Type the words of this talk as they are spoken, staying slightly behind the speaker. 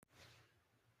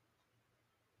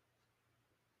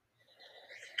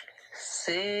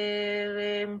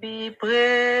Serembi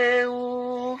près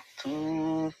ou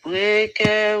tout près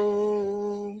que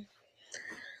ou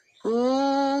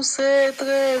pour ces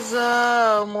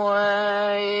trésors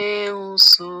moi et ou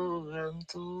souverain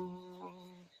tout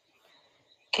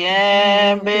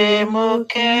Kembe mo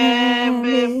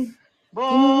kembe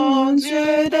bon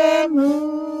Dieu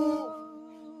d'amour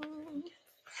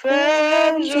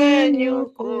fais-moi joindre au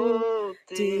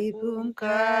côté pour me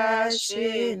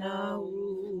cacher dans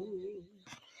ou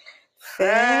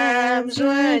fais-moi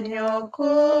joindre au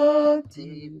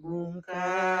côté pour me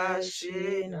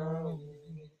cacher dans ou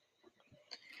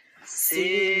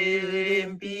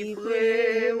Serembi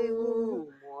près ou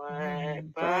moi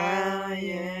pas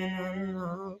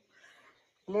rien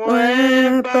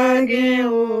moi pas gain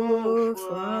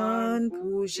offrande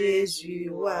pour Jésus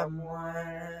ou à moi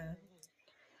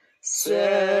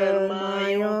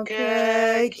seulement un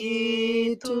cœur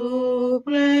qui tout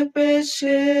plein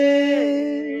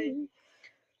péché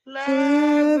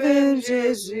lave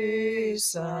Jésus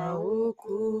sang ou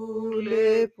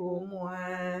coulé pour moi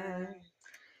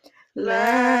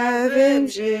lave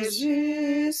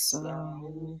Jésus sang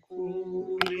ou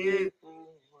coulé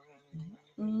pour moi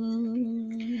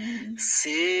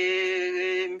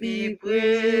Serembi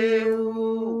près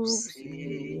ou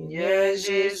Seigneur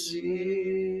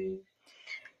Jésus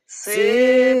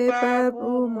c'est pas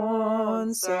pour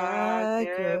mon ça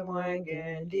que moi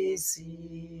gain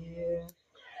désir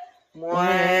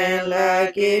moi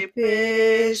la que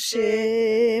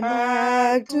péché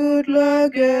ma tout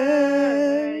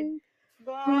l'orgueil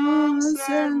bon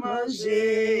seulement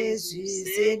Jésus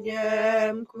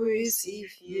Seigneur me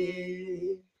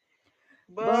crucifié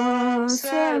bon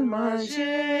seulement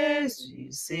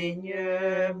Jésus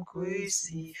Seigneur me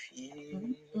crucifié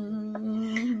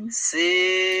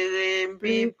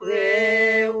Serembi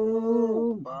près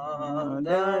ou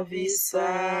pendant vie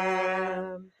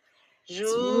ça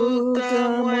joue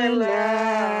moi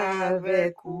là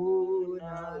avec ou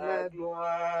dans la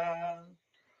gloire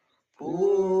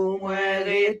pour moi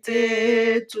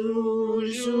rester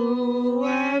toujours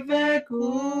avec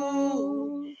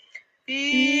vous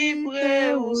puis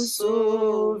près ou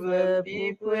sauve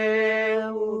puis près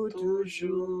ou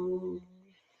toujours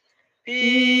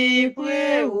puis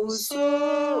près ou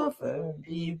sauve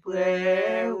puis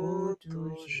près ou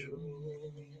toujours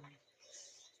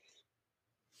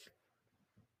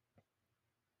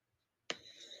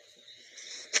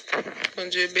Bon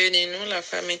Dieu bénis nous, la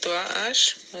famille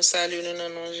 3H. On salue nous dans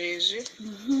le nom de Jésus.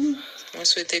 On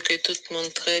souhaite que tout le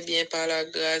monde très bien par la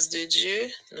grâce de Dieu.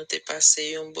 Nous t'ai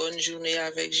passé une bonne journée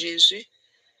avec Jésus.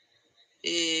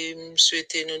 Et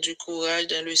souhaitez nous du courage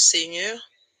dans le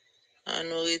Seigneur. On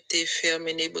aurait été ferme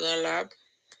et ébranlable.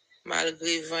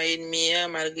 Malgré vent ennemi,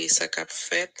 malgré ça qu'a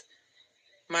fait.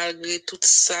 Malgré tout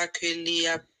ça que lui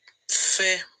a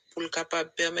fait pour le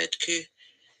capable permettre que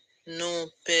nous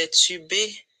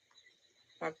perturber.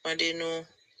 Nous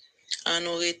on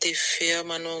aurait été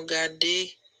ferme, nous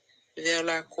garder vers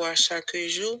la croix chaque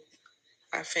jour,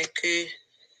 afin que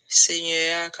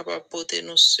Seigneur soit capable de porter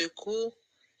nos secours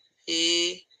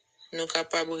et nous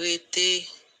capable de rester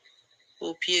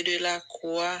au pied de la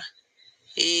croix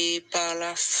et par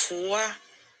la foi,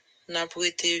 nous avons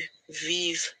été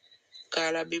vivre,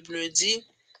 car la Bible dit,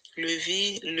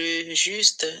 le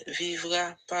juste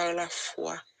vivra par la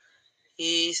foi.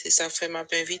 Et c'est ça fait m'a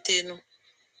invité nous.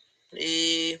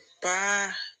 Et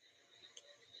pas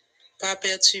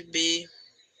perturber,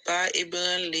 pas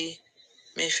ébranler,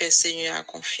 mais faire Seigneur à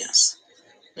confiance.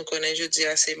 Nous connaissons jeudi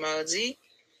à c'est mardi,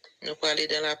 nous allons aller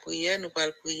dans la prière, nous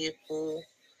allons prier pour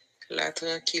la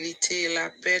tranquillité et la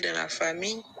paix dans la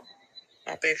famille.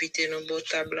 On peut inviter nos beaux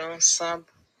tables ensemble,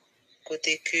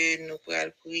 côté que nous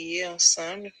allons prier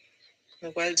ensemble.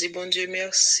 Nous allons dire bon Dieu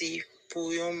merci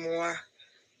pour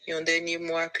un dernier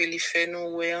mois que il fait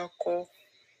nous ouais encore,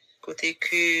 côté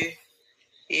que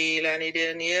et l'année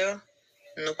dernière,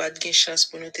 nous pas de chance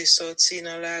pour nous te sortir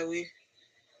dans la rue.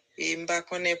 Et m'pa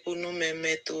connaît pour nous même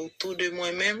mettre autour de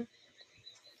moi-même.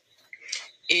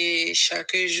 Et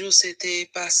chaque jour, c'était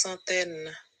pas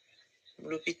centaines.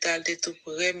 L'hôpital était tout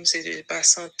près, c'était pas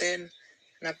centaines.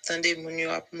 N'attendait mon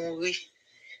yo à mourir.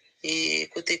 Et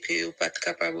côté que yo pas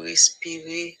capable de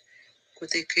respirer,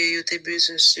 côté que yo te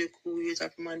besoin de secours, yo t'a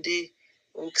demandé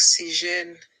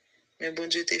oxygène. Mais bon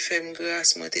Dieu te fait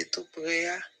grâce, moi t'es tout près.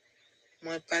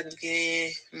 Moi pas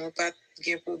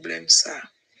de problème ça.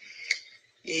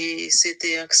 Et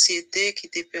c'était anxiété qui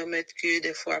te permet que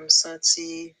des fois me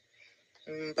sentir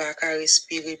pas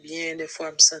respirer bien, des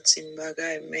fois me sentir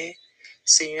bagaille, mais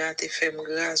Seigneur a te fait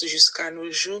grâce jusqu'à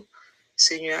nos jours.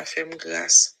 Seigneur a fait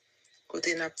grâce.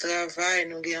 Côté n'a travail,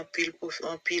 nous avons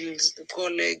un pile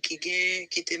collègues qui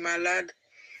étaient malades.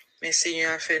 Mais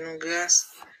Seigneur a fait nous grâce.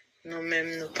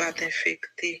 Nous-mêmes, nous pas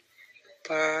infectés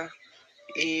par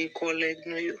les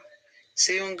collègues.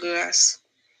 C'est une grâce.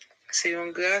 C'est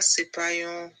une grâce.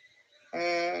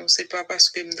 C'est pas parce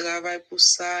que je travaille pour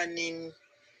ça, ni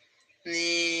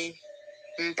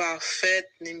parfaite,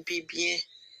 ni bien.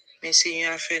 Mais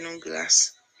Seigneur a fait nous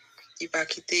grâce. Il n'a pas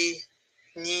quitté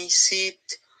ni ici,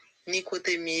 ni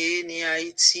côté mieux, ni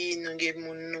Haïti, nous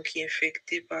avons qui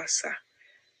infectés par ça.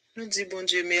 Nous disons, bon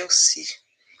Dieu, merci.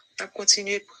 Nous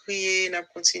continuons à prier, nous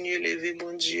continuons à lever,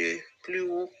 bon Dieu, plus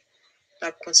haut.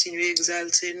 Nous continuons à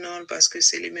exalter, non, parce que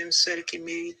c'est les mêmes seuls qui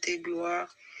méritent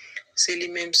gloire. C'est les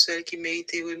mêmes seuls qui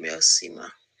méritent remerciement.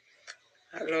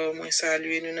 Alors, moi,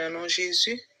 saluer nous dans le nom de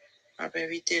Jésus. Je vais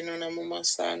inviter nous dans le moment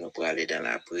ça, nous pour aller dans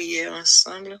la prière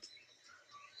ensemble.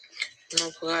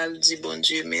 Nous pour aller dire, bon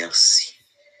Dieu, merci.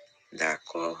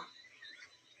 D'accord.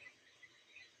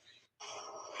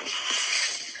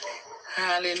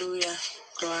 Alléluia.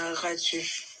 Gloire à Dieu.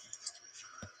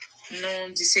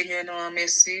 Nous dit Seigneur, nous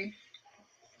merci.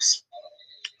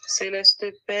 Céleste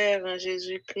Père, en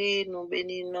Jésus-Christ, nous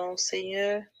bénissons,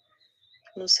 Seigneur.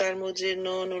 Nous saluons Dieu,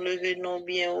 nous levons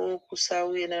bien haut pour ça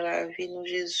où est dans la vie, nous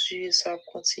Jésus, ça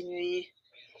continuer.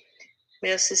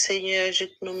 Merci Seigneur, je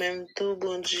nous-mêmes tout,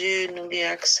 bon Dieu, nous avons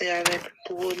accès avec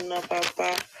tout, non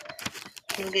papa.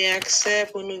 Nous avons accès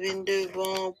pour nous venir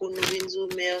devant, pour nous venir dire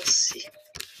merci.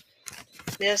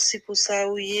 Merci pour ça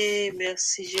où est,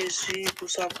 merci Jésus, pour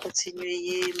ça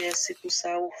continuer, merci pour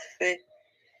ça où fait.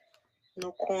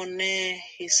 Nous connaissons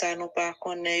et ça nous pas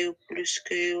connaît plus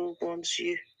que vous, bon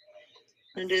Dieu.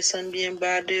 Nous descendons bien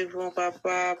bas devant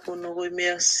papa pour nous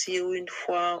remercier une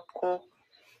fois encore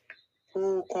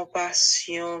pour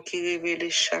compassion qui révèle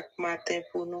chaque matin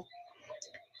pour nous.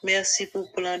 Merci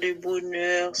pour plein de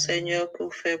bonheur, Seigneur, que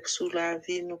vous faites sous la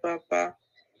vie, nous papa.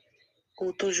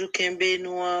 Pour toujours qu'aimer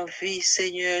nous en vie,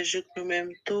 Seigneur, je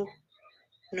nous-mêmes tout.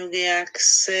 Nous avons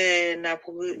accès,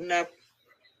 nous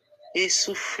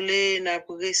essouffler,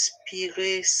 nous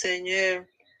respirer, Seigneur.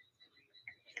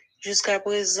 Jusqu'à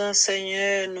présent,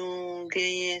 Seigneur, nous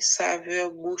gagnons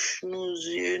saveur, bouche, nous,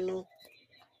 yeux, nous.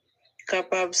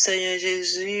 Capable, Seigneur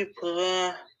Jésus,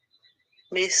 prend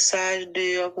message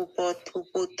dehors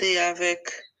pour porter avec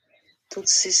tout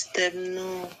système,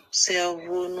 nous,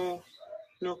 cerveau,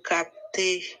 nous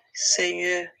capter,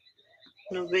 Seigneur.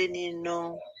 Nous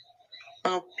bénissons.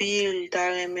 En pile, ta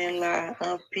remè là,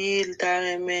 en pile, ta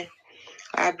remè.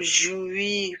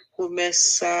 Abjoui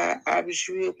promesse ça,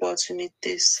 abjoui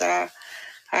opportunité ça,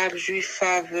 abjoui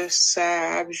faveur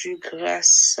ça, abjoui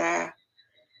grâce ça.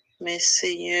 Mais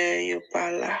Seigneur, yo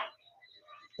pas là.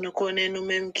 Nous connaissons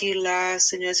nous-mêmes qui là,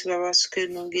 Seigneur, c'est pas parce que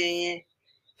nous gagnons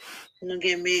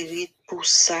mérite pour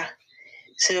ça.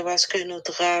 C'est pas parce que nous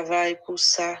travaillons pour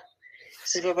ça.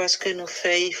 C'est pas parce que nous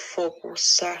faisons effort pour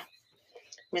ça.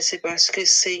 Mais c'est parce que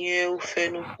Seigneur, vous fait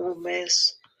nos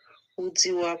promesses. Ou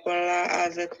dit, ou là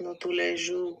avec nous tous les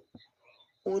jours.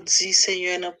 Ou dit,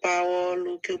 Seigneur, dans la parole,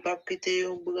 ou que vous pas quitter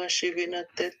un branche dans la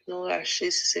tête, nous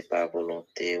racher si ce n'est pas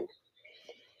volonté.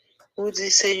 Ou dit,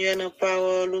 Seigneur, dans la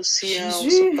parole, aussi, on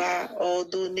ne pas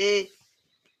ordonné.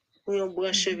 Ou un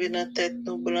branche dans la tête,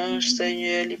 nous blanche,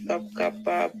 Seigneur, il n'est pas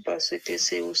capable parce que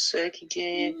c'est vous seul qui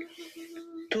gagne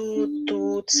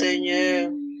tout,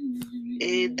 Seigneur,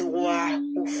 et droit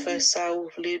pour faire ça, vous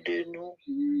voulez de nous.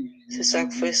 C'est ça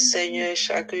que fait Seigneur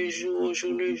chaque jour, au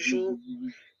jour le jour.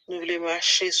 Nous voulons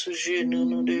marcher sous genoux,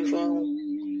 nous devons.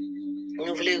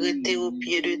 Nous voulons rester au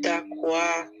pied de ta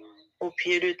croix, au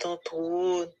pied de ton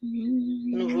trône.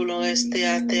 Nous voulons rester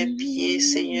à tes pieds,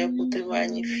 Seigneur, pour te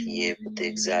magnifier, pour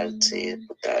t'exalter,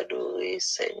 pour t'adorer,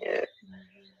 Seigneur.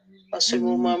 En ce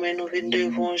moment, mais nous venons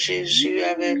devant Jésus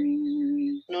avec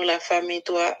nous, la famille,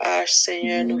 toi, H,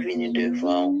 Seigneur, nous venons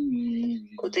devant.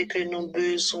 Côté que nous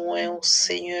besoin,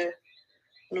 Seigneur.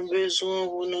 Nous besoin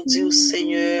pour nous dire,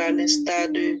 Seigneur, à l'instar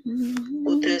de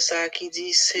auteur ça qui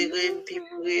dit, serrez puis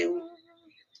près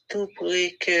tout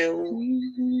près que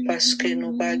parce que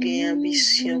nous pas gain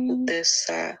ambition pour faire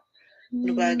ça.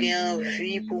 Nous pas gain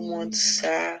envie pour montrer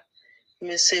ça.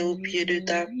 Mais c'est au pied de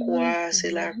ta croix,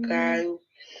 c'est la caille.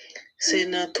 C'est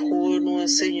notre trône,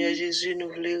 Seigneur Jésus, nous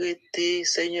voulons rester,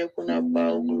 Seigneur, pour nous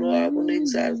pas gloire, pour nous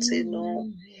exalter, non.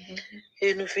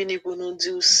 Et nous finissons pour nous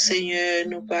dire, Seigneur,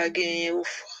 nous pas gagner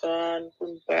offrande pour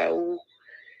nous pas où.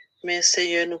 Mais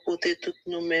Seigneur, nous porter toutes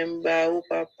nous-mêmes, bah, ou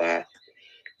papa.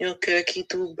 Un cœur qui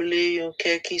troublé, un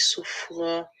cœur qui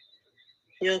souffrant.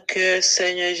 Un cœur,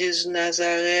 Seigneur Jésus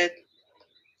Nazareth,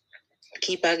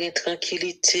 qui pas de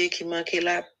tranquillité, qui manque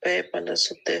la paix pendant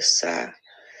ce temps ça.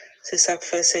 C'est ça que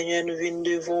fait, Seigneur, nous venons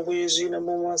devant Jésus dans le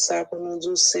moment ça pour nous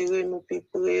dire, serrer nous puis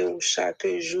prier chaque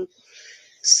jour.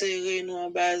 Serrer nous en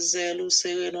bas zèle ou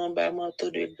serrer nous en bas manteau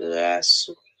de grâce.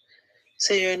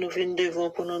 Seigneur, nous venons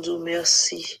devant pour nous dire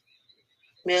merci.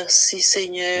 Merci,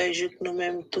 Seigneur, je que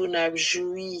nous-mêmes tout n'a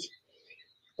joui.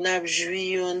 N'a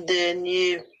joui un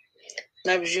dernier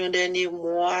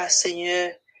mois,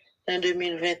 Seigneur, en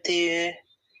 2021.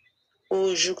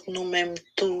 Au jour que nous-mêmes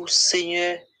tous,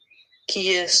 Seigneur,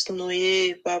 qui est nous,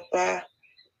 papa,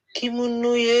 qui nous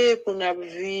pour nous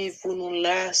vivre, pour nous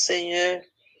là, Seigneur.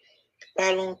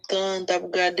 Pas longtemps, t'as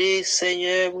regardé,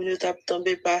 Seigneur, vous nous t'as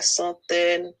tombé par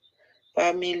centaines,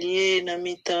 par milliers, dans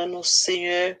mi-temps, nous,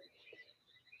 Seigneur.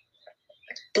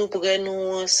 Tout près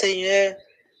nous, Seigneur,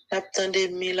 n'attendez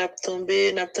 1000 à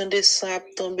tomber, n'attendez 100 à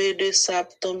tomber, 200 à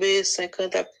tomber,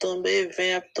 50 à tomber,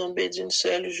 20 à tomber d'un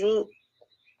seul jour.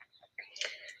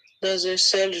 Dans un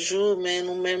seul jour, mais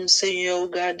nous-mêmes, Seigneur,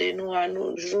 regardez-nous à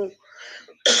nos jours.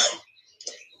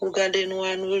 Regardez-nous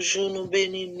à nos jours, nous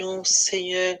bénissons,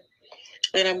 Seigneur.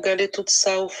 Et nous regardons tout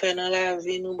ça au fait dans la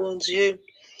vie, nous, bon Dieu.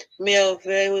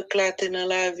 Merveille éclater dans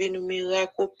la vie, nous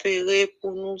miracles opérés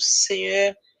pour nous,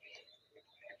 Seigneur.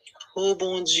 Oh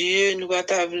bon Dieu, nous va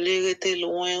t'avler rester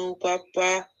loin, oh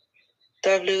papa.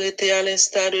 T'avler rester à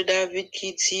l'instar de David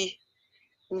qui dit,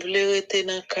 nous voulons rester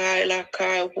dans la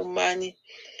caille pour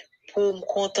me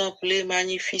contempler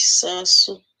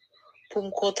magnificence, pour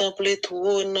me contempler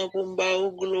trône, pour me battre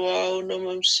gloire, non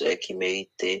même ceux qui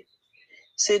méritent.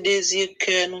 C'est désir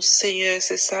que nous, Seigneur,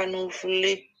 c'est ça nous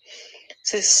voulons.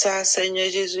 C'est ça, Seigneur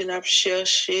Jésus, nous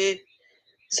cherché.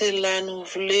 C'est là nous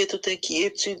voulons, toute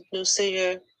inquiétude, nous,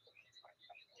 Seigneur.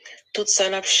 Tout ça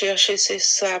nous cherché, c'est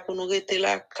ça, pour nous rester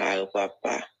la caille,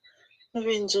 papa. Nous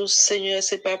venons dire, Seigneur,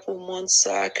 c'est pas pour le monde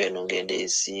ça que nous avons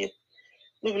désir.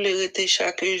 Nous voulons rester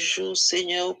chaque jour,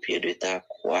 Seigneur, au pied de ta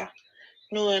croix.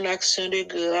 Nous en action de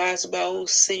grâce, bah, au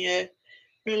Seigneur.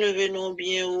 Nous levons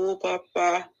bien haut,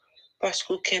 papa, parce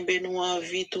que nous en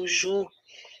vie toujours.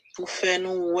 Pour faire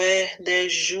nous des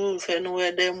jours, faire nous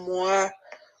des mois,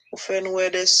 pour faire nous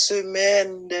des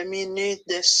semaines, des minutes,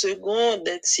 des secondes,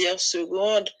 des tiers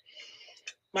secondes.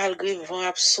 Malgré vent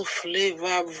à souffler,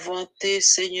 vent à vanter,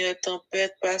 Seigneur,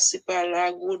 tempête, passer par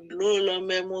la goutte de l'eau, la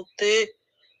mer montée.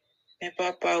 Mais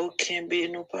papa, aucun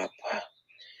nous, papa.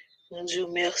 Mon Dieu,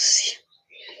 merci.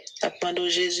 Appendons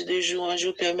Jésus de jour en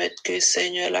jour, permettre que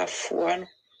Seigneur, la foi, nous,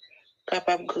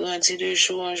 capable de grandir de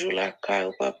jour en jour, la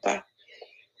caille, papa.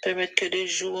 Permettre que de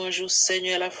jour en jour,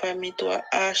 Seigneur, la famille, toi,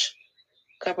 H,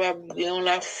 capable de gagner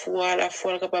la foi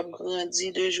capable de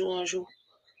grandir de jour en jour,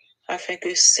 afin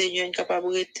que Seigneur est capable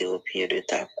de rester au pied de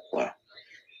ta croix.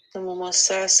 Dans le moment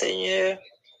ça, Seigneur,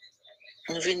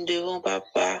 nous venons devant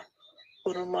papa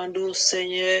pour nous demander au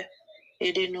Seigneur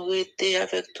et de nous rester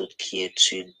avec toute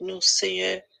quiétude, nous,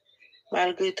 Seigneur,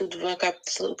 malgré tout vent qui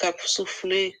a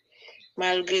soufflé,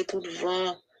 malgré tout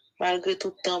vent, malgré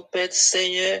toute tempête,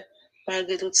 Seigneur,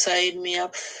 malgré tout ça, ennemi a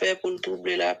fait pour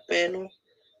troubler la paix, nous.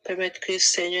 Permettre que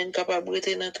Seigneur nous capable de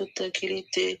rester dans toute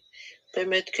tranquillité.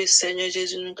 Permettre que Seigneur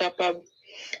Jésus nous capable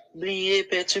d'oublier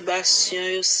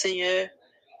perturbation, Seigneur.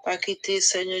 Pas quitter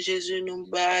Seigneur Jésus nous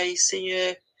baille,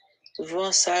 Seigneur.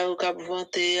 Vent ça au cap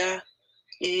vanter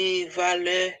et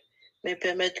valeur. Mais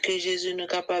permettre que Jésus nous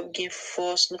capable de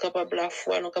force, nous capable la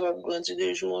foi, nous capable de grandir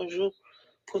de jour en jour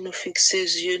pour nous fixer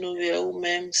les yeux nous vers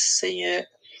nous-mêmes, Seigneur.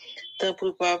 Tant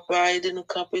pour papa et de nous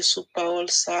camper sous parole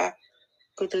ça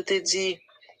que tu te dis.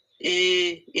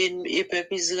 Et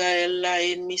peuple Israël là,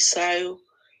 ennemi ça yo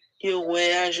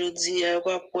ouais aujourd'hui,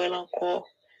 pas pour elle encore.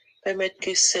 Permettre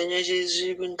que Seigneur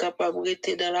Jésus nous capable de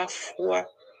rester dans la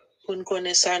foi, pour nous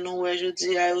connaître ça nous ouais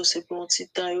aujourd'hui, c'est pour un petit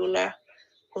temps yo là,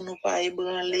 pour nous pas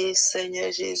ébranler,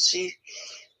 Seigneur Jésus.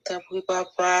 Tant pis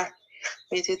papa,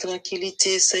 mettez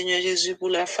tranquillité, Seigneur Jésus, pour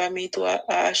la famille, toi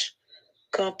H.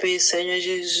 Camper, Seigneur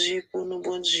Jésus, pour nous,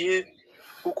 bon Dieu,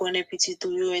 pour qu'on ait petit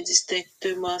tout yo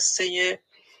indistinctement, Seigneur.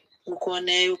 Vous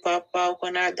connaissez, papa, vous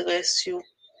connaissez l'adresse, vous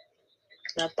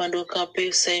pendant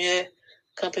camper, Seigneur,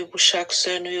 camper pour chaque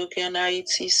soeur nous qui est en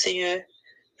Haïti, Seigneur.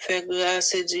 Faire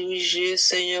grâce et diriger,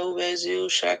 Seigneur, ouvrir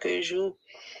chaque jour.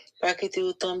 Pas quitter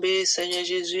vous tomber, Seigneur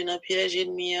Jésus, dans le piège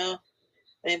ennemi,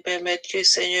 mais permettre que,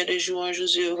 Seigneur, de jour en jour,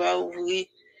 Dieu va ouvrir,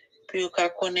 puis vous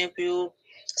connaître, puis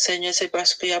Seigneur, c'est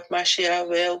parce qu'il a marché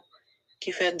avec vous,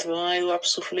 qui fait devant et vous a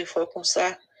soufflé fort comme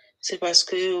ça. C'est parce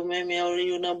que vous-même,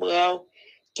 vous dans le bras,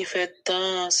 qui fait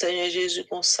tant, Seigneur Jésus,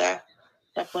 comme ça.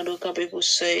 Apprendre au camper pour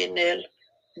Sœur Enel,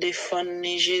 défendre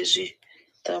Jésus,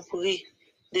 t'en prie,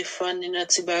 défendre dans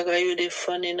petit bagaille,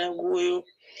 défendre dans goût,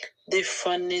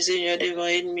 défendre Seigneur devant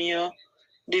ennemi,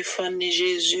 défendre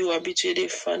Jésus, habitué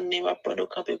défendre, apprendre au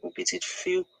camper pour petite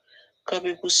fille,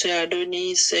 Campé pour Sœur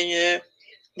Adonis, Seigneur.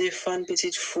 Défendre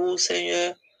petite fou,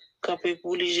 Seigneur. Campé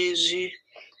pour lui, Jésus.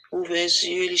 Ouvert les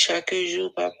yeux chaque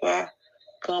jour, papa.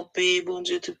 Campé, bon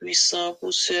Dieu Tout-Puissant,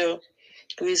 pour Sœur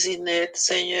Grésinette,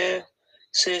 Seigneur.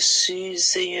 Sœur Suze,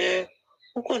 Seigneur.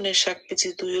 On connaît chaque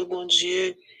petit tuyau, bon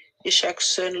Dieu. Et chaque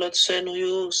sœur, l'autre sœur,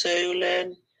 nous, Sœur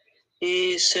Yolène.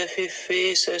 Et Sœur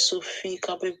Féfé, Sœur Sophie,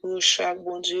 campé pour chaque,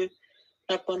 bon Dieu.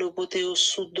 Après nous porter au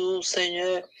sous-dos,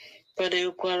 Seigneur. Pendant que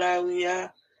prend la rue,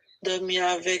 dormir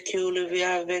avec eux, lever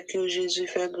avec eux, Jésus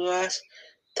fait grâce.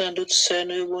 Tant d'autres sœurs,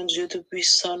 nous, bon Dieu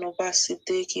Tout-Puissant, non pas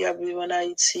cité, qui a vécu en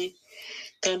Haïti.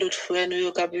 Tant d'autres frères,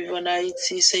 nous, qui a vécu en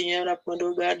Haïti, Seigneur, après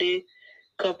nous regarder,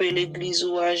 camper l'église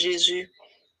ou à Jésus,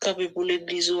 camper pour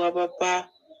l'église ou à papa,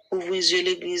 ouvrir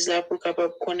l'église là pour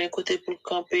capable connaître côté pour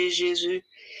camper Jésus.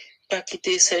 Pas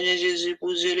quitter Seigneur Jésus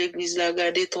pour Dieu l'église là,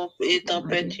 garder ton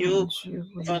tempête yo,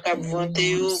 vent cap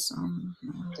vanter yo,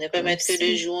 ne permettre que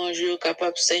de jour en jour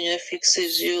capable Seigneur fixer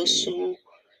ses yeux sous,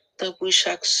 tant pour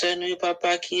chaque sœur,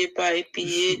 papa qui est pas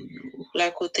épié,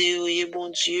 la côté yo, bon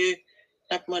Dieu,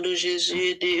 n'a demandé Jésus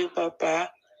aider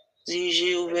papa,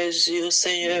 diriger vers yeux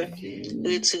Seigneur,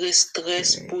 retirer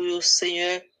stress pour yo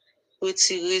Seigneur,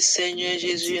 retirer Seigneur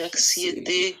Jésus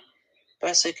anxiété,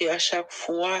 parce que à chaque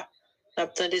fois,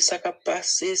 n'attendez ça qui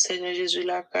passer, Seigneur Jésus,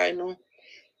 la caille nous.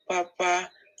 Papa,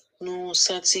 nous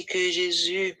sentons que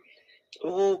Jésus,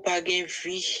 oh, pas gain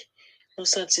vie. Nous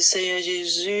sentons, Seigneur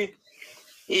Jésus,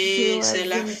 et c'est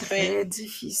la fin.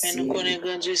 Mais nous connaissons,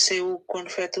 grand Dieu, c'est où qu'on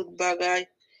fait toute bagaille.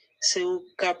 C'est où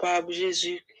capable,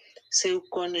 Jésus. C'est où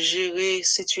qu'on gère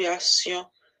situation.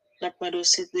 Nous avons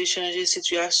aussi de changer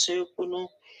situation pour nous.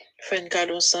 Faire un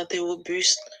cadeau de santé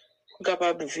robuste.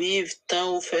 Capable de vivre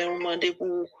tant ou faire demander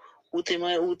pour ou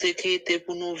te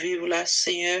pour nous vivre là,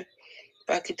 Seigneur.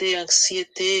 Pas quitter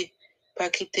anxiété, pas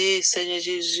quitter, Seigneur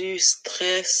Jésus,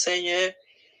 stress, Seigneur.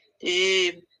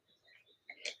 Et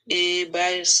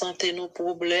bah, santé nos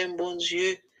problèmes, bon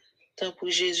Dieu. Tant pour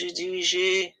Jésus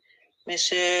diriger, mes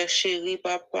soeurs, chéris,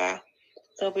 papa.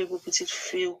 Campez pour petite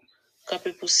fille,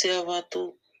 campez pour servante,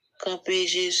 campez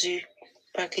Jésus.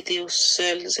 Pas quitter au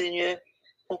seul, Seigneur.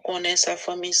 On connaît sa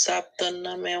famille, sa attend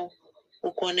dans main. On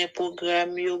connaît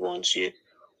programme, bon Dieu.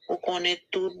 On connaît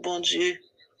tout, bon Dieu.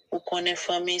 On connaît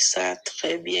famille, ça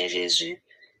très bien, Jésus.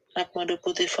 Après de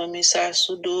côté famille, ça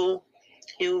sous dos.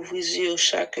 Et ouvrir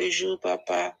chaque jour,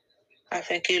 papa,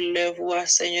 afin que l'œuvre,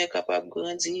 Seigneur, capable de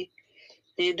grandir.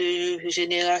 Et de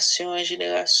génération en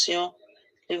génération,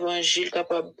 l'évangile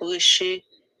capable de prêcher,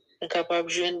 capable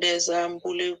de joindre des âmes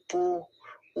pour le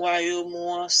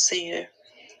royaume, Seigneur.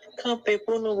 Campez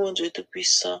pour nous, bon Dieu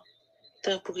Tout-Puissant,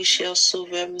 tant pour richesse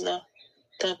sauveur,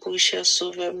 tant pour richesse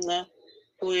sauveur,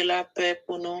 pour la paix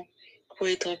pour nous, pour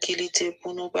la tranquillité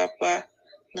pour nous, papa,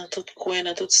 dans tout coin,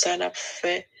 dans tout ça, n'a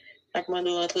fait. N'a demandé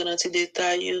de rentrer dans ces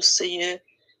détails, Seigneur,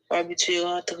 pour habituer à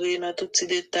rentrer dans tous ces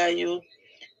détails,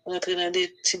 rentrer dans des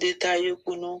petits détails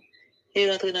pour nous,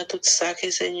 et rentrer dans tout ça, que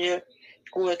Seigneur,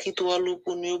 ou qui toi l'eau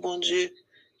pour nous, bon Dieu,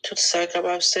 tout ça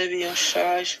capable de servir en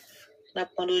charge. N'a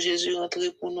demandé Jésus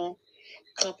rentrer pour nous,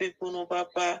 camper pour nous,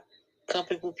 papa,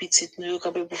 camper pour petite nous,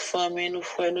 camper pour famille, nous,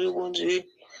 frères, nous, bon Dieu,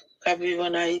 qui vivent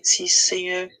en Haïti,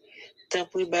 Seigneur, tant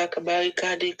pour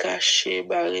barricade, caché,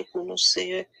 barré pour nous,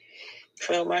 Seigneur,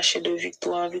 faire marcher de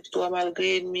victoire en victoire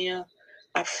malgré l'ennemi,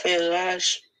 à faire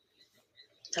rage,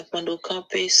 apprendre au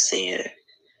camper, Seigneur,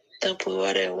 tant pour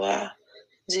voir,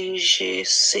 diriger,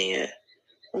 Seigneur,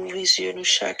 ouvrir les yeux nous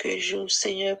chaque jour,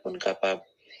 Seigneur, pour nous capables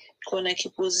de connaître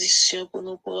quelle position pour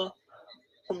nous prendre,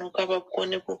 pour nous capables de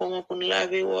connaître comment pour nous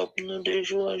laver, pour nous de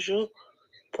jour en jour,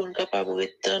 pour nous capables de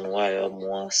rester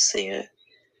moi, Seigneur,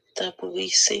 tant pour lui,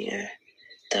 Seigneur,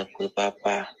 tant pour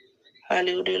papa,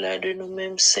 aller au-delà de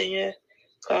nous-mêmes, Seigneur,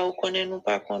 car on connaît nous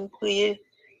pas qu'on prier,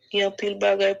 il y a un pile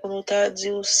bagaille pour nous t'a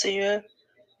dit, Seigneur,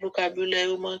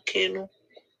 vocabulaire manqué nous,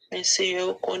 mais Seigneur,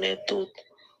 on connaît tout,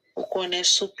 on connaît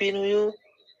soupi nous,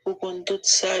 on connaît tout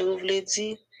ça, vous voulez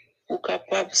dire, on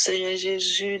capable, Seigneur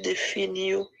Jésus, de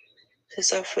finir, c'est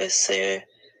ça fait, Seigneur,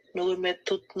 nous remettre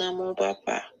tout dans mon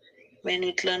papa, mais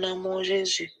nous dans mon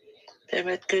Jésus,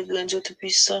 permettre que le grand Dieu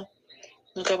Tout-Puissant,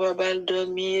 nous capables de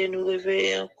dormir et nous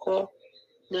réveiller encore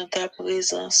dans ta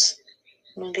présence.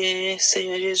 Nous gagnons,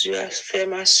 Seigneur Jésus, à faire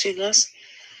ma assurance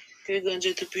que le grand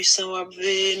Dieu Tout-Puissant va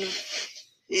veiller nous.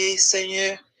 Et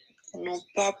Seigneur, non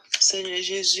pas, Seigneur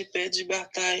Jésus, perdu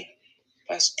bataille,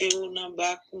 parce que nous n'en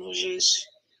bas nous Jésus.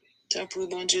 Tant pour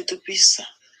bon Dieu Tout-Puissant.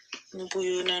 Nous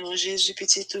prions dans nos Jésus,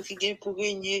 petit tout qui gagne pour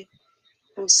régner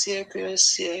au siècle et au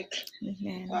siècle.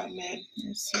 Amen. Amen.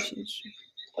 Merci Jésus.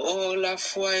 Oh, la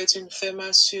foi est une ferme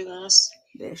assurance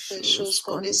Des choses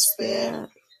qu'on espère,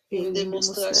 une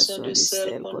démonstration de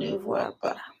celles qu'on ne voit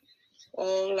pas.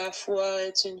 Or, la foi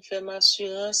est une ferme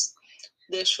assurance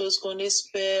des choses qu'on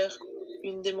espère,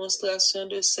 une démonstration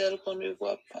de celles qu'on ne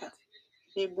voit pas.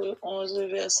 Hébreux 11,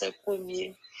 verset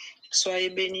 1er. Soyez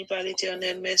bénis par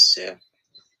l'Éternel, mes sœurs.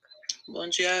 Bon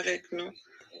Dieu avec nous.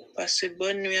 Passez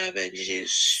bonne nuit avec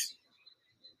Jésus.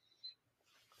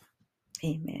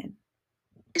 Amen.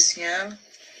 Spécial,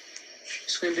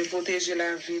 soit de protéger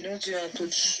la vie nous durant tout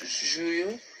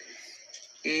jour.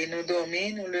 Et nous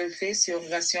dormir, nous lever, c'est une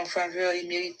grâce en faveur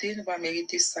imméritée, nous pas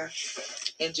mériter ça.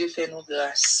 Et Dieu fait nous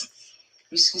grâce.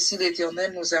 Puisqu'ici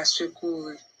l'Éternel nous a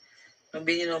secourus. Nous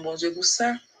bénissons bon Dieu pour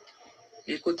ça.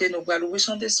 Et côté nous va louer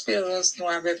chant d'espérance, nous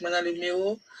avec maintenant le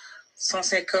numéro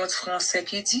 150 français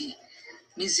qui dit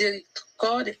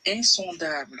miséricorde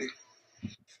insondable.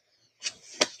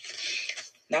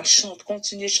 Nous chante,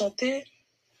 continuez de chanter.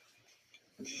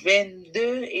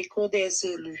 22 échos des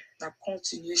élus. Nous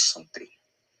continuons de chanter.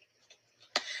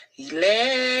 Il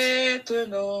est un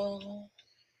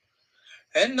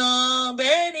nom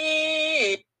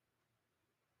béni,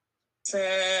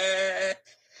 saint.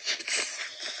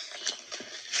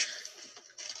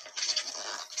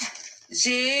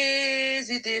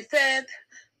 Jésus t'est fait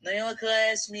dans une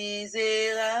crèche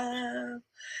misérable.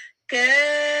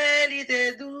 Quelle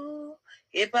idée doux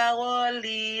et parole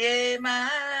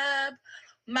aimable.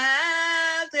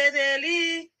 Maltraité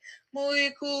li,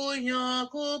 mouille couillon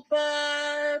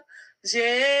coupable.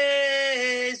 Jésus,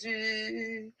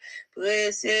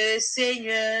 précieux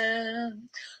Seigneur,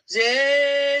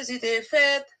 Jésus t'est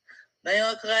fait dans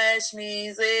une crèche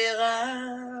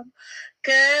misérable.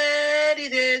 Quelle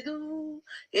idée doux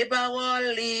et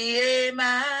parole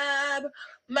aimable.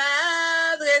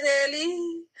 Maltraité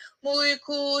li, mouille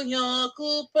couillon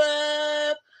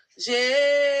coupable.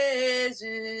 Jésus,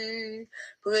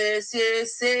 précieux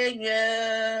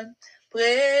Seigneur,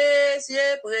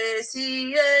 précieux,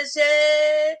 précieux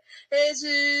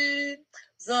Jésus,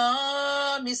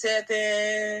 amis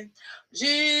certain,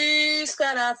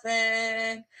 jusqu'à la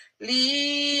fin,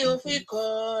 li au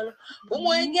fricole, pour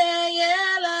moi gagner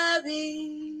la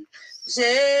vie.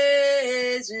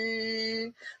 Jésus,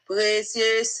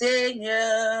 précieux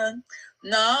Seigneur,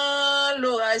 non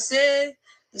l'oracé,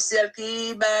 celle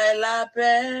qui bat la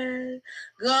paix,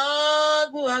 grand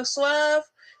goût à soif,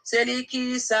 celui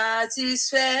qui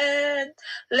satisfait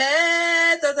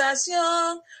les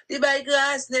tentations, qui bat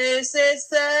grâce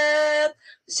nécessaire.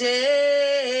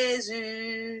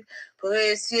 Jésus,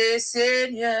 précieux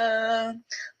Seigneur,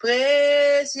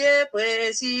 précieux,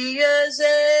 précieux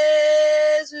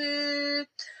Jésus,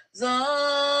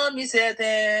 amis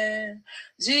certains,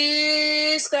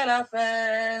 jusqu'à la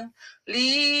fin,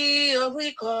 li au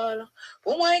bricole,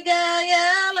 pour moi gagner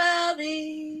la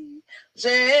vie.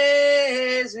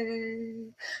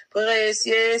 Jésus,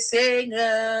 précieux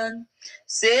Seigneur,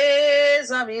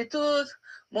 ses amis tous,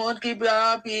 monde qui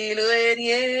blanc pile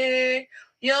régner,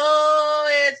 yo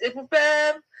et pour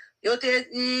peur, yo t'es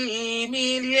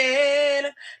humilié,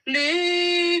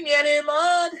 lumière du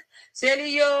monde, c'est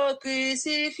lui yo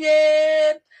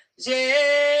crucifié.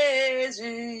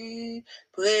 Jésus,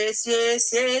 précieux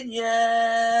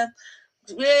Seigneur,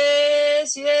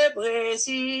 précieux,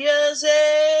 précieux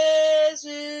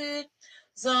Jésus,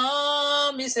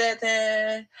 amis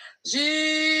certains,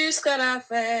 jusqu'à la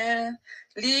fin,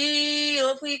 li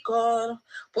au fricole,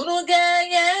 pour nous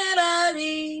gagner la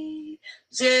vie.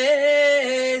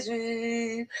 Jésus,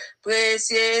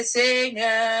 précieux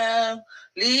Seigneur,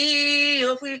 li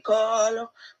au fricole,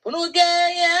 pour nous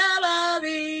gagner la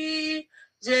vie.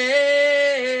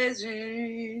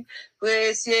 Jésus,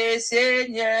 précieux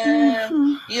Seigneur,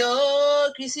 yo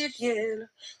crucifié,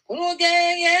 pour nous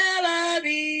gagner la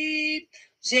vie.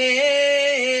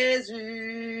 Jésus,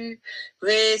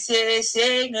 précieux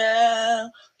Seigneur,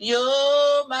 yo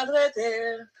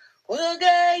maltraité, pour nous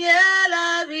gagner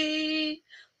la vie.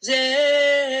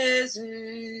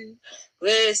 Jésus,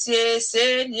 précieux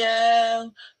Seigneur,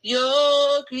 yo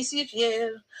crucifié,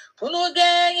 pour nous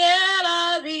gagner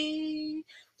la vie.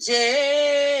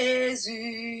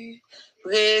 Jésus,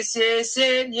 précieux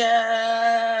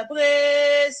Seigneur,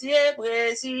 précieux,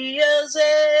 précieux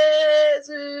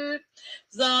Jésus,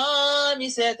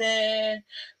 amis certains,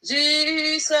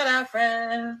 jusqu'à la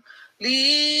fin,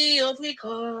 li au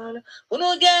fricole, pour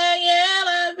nous gagner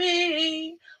la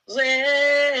vie.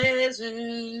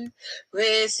 Jésus,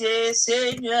 précieux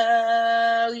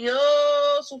Seigneur, yo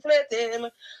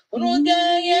souffle-t-elle, pour nous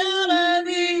gagner la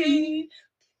vie.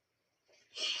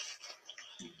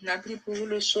 N'a pris pour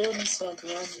le psaume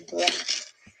 133.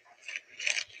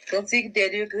 Cantique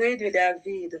des degrés de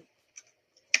David.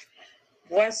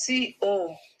 Voici,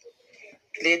 oh,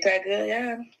 qu'il est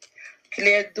agréable, qu'il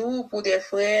est doux pour des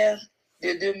frères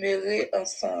de demeurer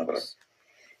ensemble.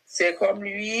 C'est comme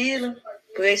l'huile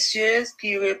précieuse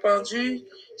qui est répandue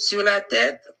sur la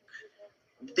tête,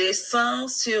 descend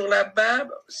sur la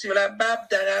barbe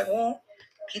d'Aaron,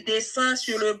 qui descend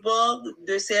sur le bord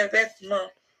de ses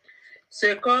vêtements.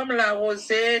 C'est comme la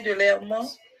rosée de l'Hermon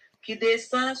qui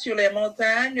descend sur les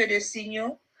montagnes de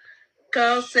Sion,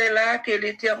 car c'est là que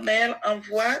l'Éternel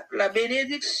envoie la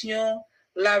bénédiction,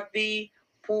 la vie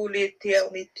pour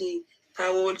l'éternité.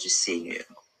 Parole du Seigneur.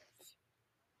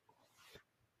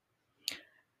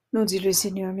 Nous dit le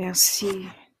Seigneur merci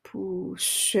pour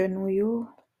ce noyau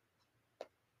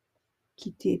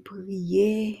qui t'est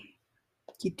prié,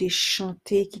 qui t'est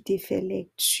chanté, qui t'est fait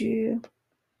lecture.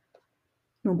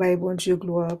 Nous baillons bon Dieu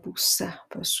gloire pour ça,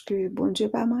 parce que bon Dieu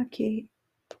pas manqué.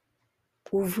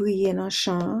 Ouvrier dans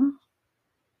champ,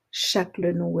 chaque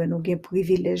le nous avons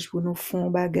privilège pour nous faire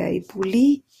bagaille pour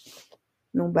lui.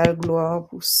 Nous baillons gloire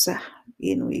pour ça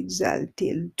et nous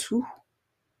exalter le tout.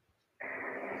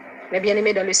 Mes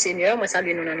bien-aimés dans le Seigneur, moi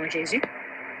salue nous dans le nom de Jésus.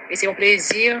 Et c'est un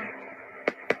plaisir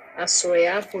à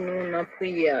soya pour nous dans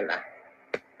prière là.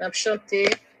 Nous avons chanté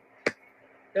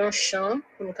un chant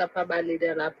pour nous capables d'aller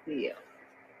dans la prière.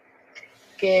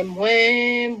 Que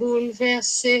moins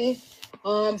bouleversé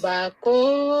en bas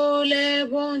colère,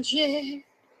 bon Dieu,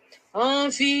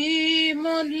 envie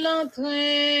monde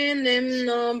l'entraîne,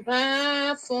 non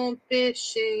pas font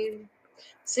péché.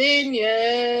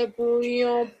 Seigneur, pour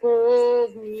yon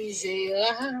pauvre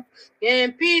misérable, bien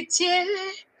pitié,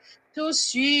 tout de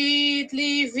suite,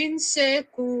 li vin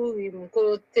secourir mon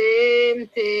côté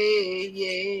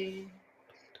m'payer.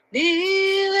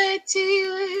 Li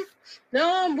retire,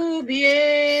 non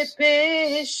boubier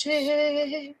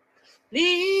péché,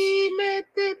 li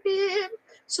mette pied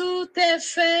sous tes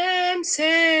femmes,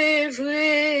 c'est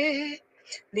vrai,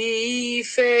 li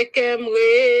fait que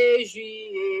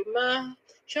m'réjouir ma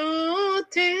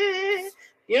chanter,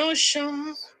 yon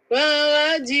chant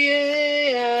par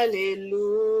Dieu,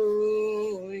 alléluia.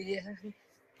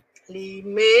 Li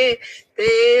mette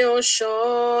yon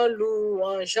chant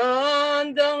louange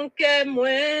donc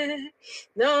moi,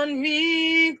 dans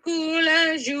nuit pour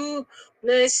la jour,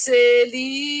 ne c'est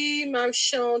li m'a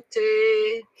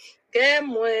chanter, que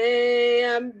moi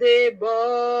am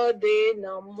débordé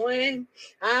dans moi,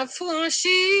 affranchi.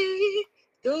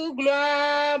 Tout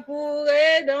gloire pour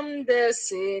Edom de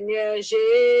Seigneur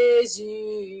Jésus-Christ.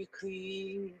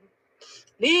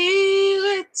 Li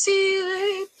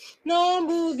retire non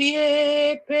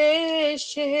bouvier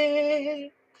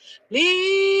péché.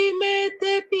 Li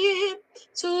mette pied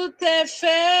sous tes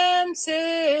femmes,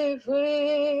 c'est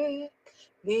vrai.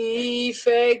 Li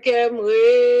fait que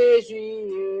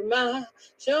m'réjouir ma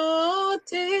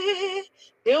chanter.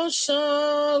 Et on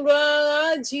chante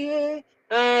gloire à Dieu.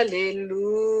 Alléluia.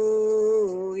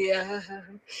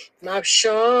 M'a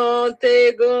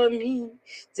chanté gomi,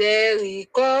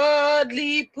 miséricorde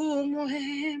li pour moi.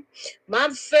 M'a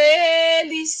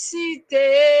félicité,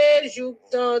 joue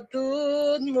tant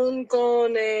tout le monde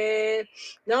connaît.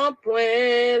 Non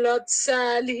point l'autre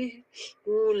salut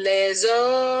pour les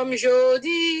hommes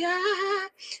jodi a.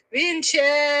 Vin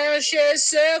chercher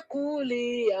secours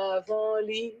li avant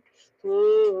li.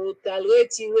 Tout à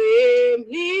retirer,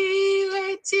 li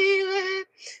retirer,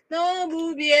 non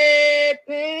boubier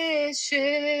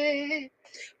péché.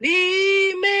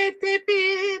 Li mette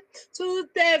pied sous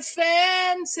tes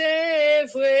femmes, c'est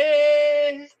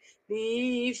vrai.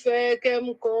 Li fait que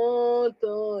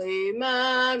m'content et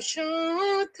m'a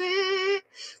chanté.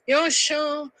 Yon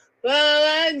chant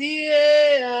par Dieu,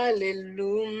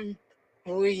 alléluia.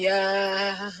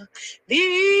 Li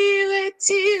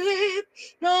retire,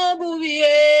 non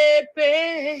bouvier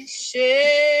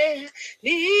péché.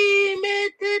 Li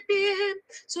mette pied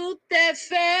sous tes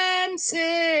femmes,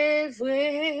 c'est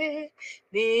vrai.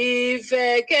 Li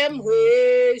fait que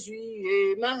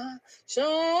m'réjouir ma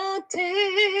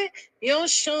chanter. Yon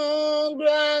chant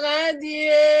gloire à Dieu,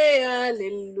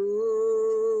 alléluia.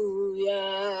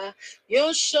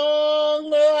 Yon chant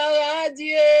gloire à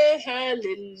Dieu,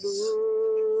 alléluia.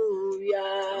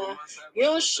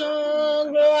 Yon chant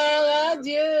gloire à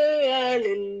Dieu,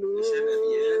 alléluia.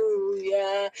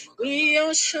 Oui,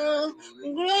 yon chant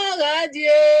gloire à Dieu,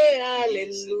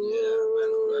 alléluia.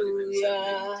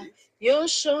 Yon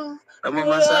chant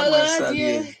gloire à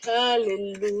Dieu,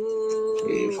 alléluia.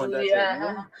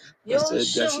 Yon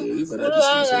chant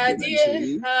gloire à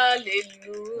Dieu, alléluia.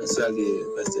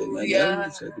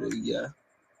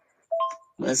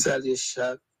 Moi, salue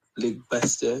chaque les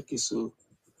pasteurs qui sont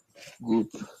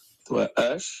groupe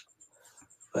 3H,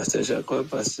 pasteur Jacob,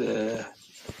 pasteur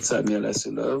Samuel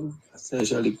Asselov, pasteur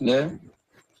Jean-Luc Ner.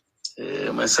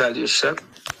 Moi, salue chaque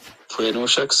frère nous,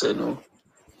 chaque sœur nous,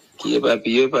 qui est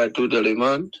éparpillé partout dans le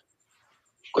monde,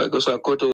 quoi que soit côté